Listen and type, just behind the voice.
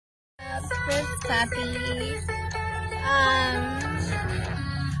up? This is Kathy.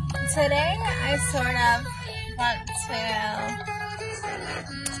 Today I sort of want to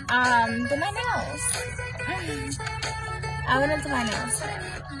do my nails. I want to do my nails today.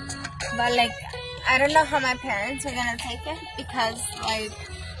 But like, I don't know how my parents are gonna take it, because like,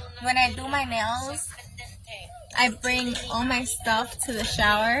 when I do my nails, I bring all my stuff to the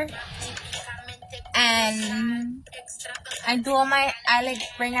shower, and I like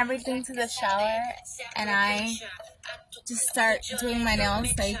bring everything to the shower, and I just start doing my nails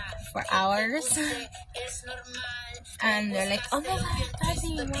like for hours. And they're like, "Oh my God,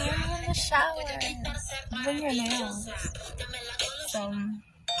 Daddy, why are you in the shower doing your nails?" So,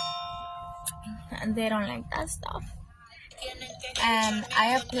 and they don't like that stuff. And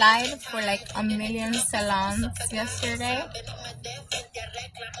I applied for like a million salons yesterday,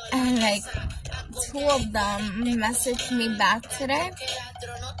 and like 2 of them messaged me back today.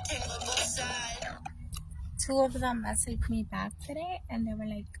 2 of them messaged me back today, and they were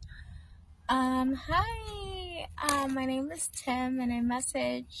like, "Hi, my name is Tim, and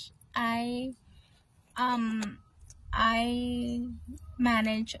I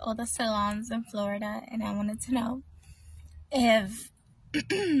manage all the salons in Florida, and I wanted to know if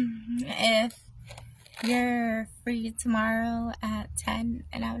if you're free tomorrow at 10."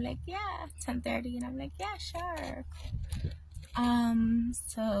 And I'm like, "Yeah, 10:30." And I'm like, "Yeah, sure."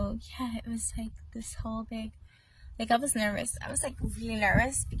 So yeah, it was like this whole big, like, I was nervous. I was like really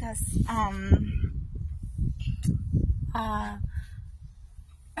nervous because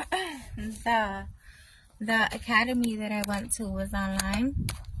the academy that I went to was online,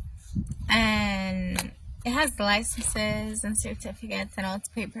 and it has licenses and certificates and all its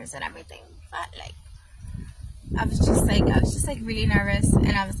papers and everything. But like, I was just like really nervous,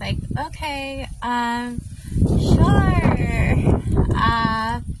 and I was like, "Okay, sure.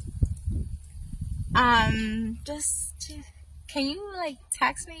 Just can you like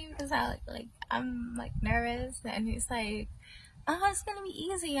text me, because I'm like nervous." And he's like, "Oh, it's gonna be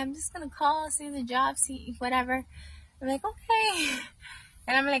easy. I'm just gonna call, see the job, see whatever." I'm like, "Okay."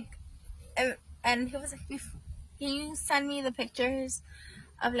 And I'm like, and he was like, "Can you send me the pictures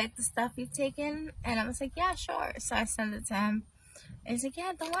of like the stuff you've taken?" And I was like, "Yeah, sure." So I sent it to him. And he's like,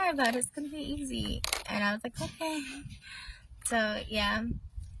 "Yeah, don't worry about it. It's gonna be easy." And I was like, "Okay." So yeah.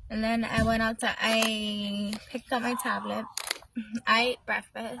 And then I picked up my tablet. I ate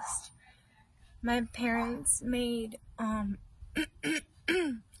breakfast. My parents made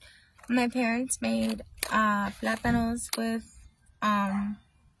plátanos with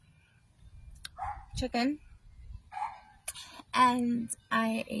chicken, and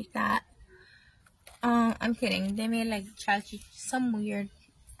I ate that. I'm kidding. They made like some weird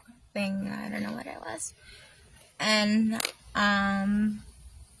thing. I don't know what it was. And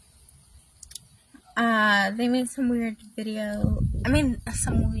they made some weird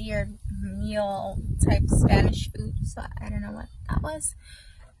some weird meal type Spanish food. So I don't know what that was.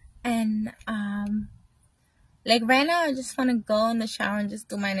 And like right now, I just want to go in the shower and just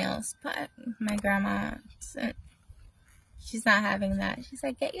do my nails. But my grandma, she's not having that. She's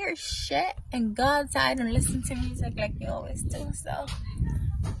like, "Get your shit and go outside and listen to music like you always do." So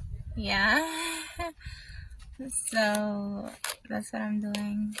yeah. So that's what I'm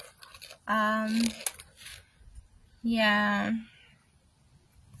doing. Yeah,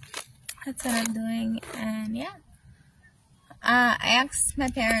 that's what I'm doing. And yeah, I asked my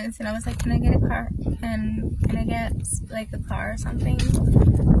parents, and I was like, "Can I get a car? Can I get like a car or something?"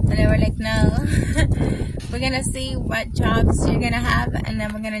 And they were like, "No, we're gonna see what jobs you're gonna have, and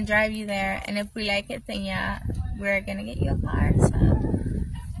then we're gonna drive you there. And if we like it, then yeah, we're gonna get you a car." So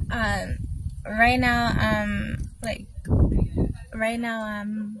right now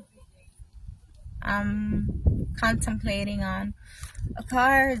I'm contemplating on a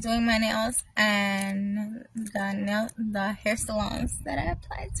car, doing my nails, and the hair salons that I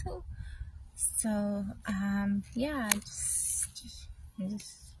applied to. So yeah,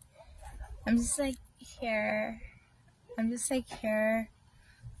 I'm just like here. I'm just like here.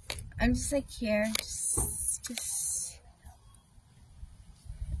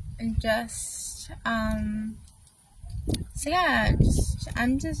 So yeah,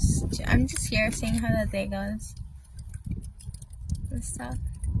 I'm just here seeing how the day goes and stuff.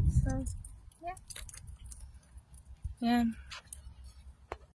 So yeah.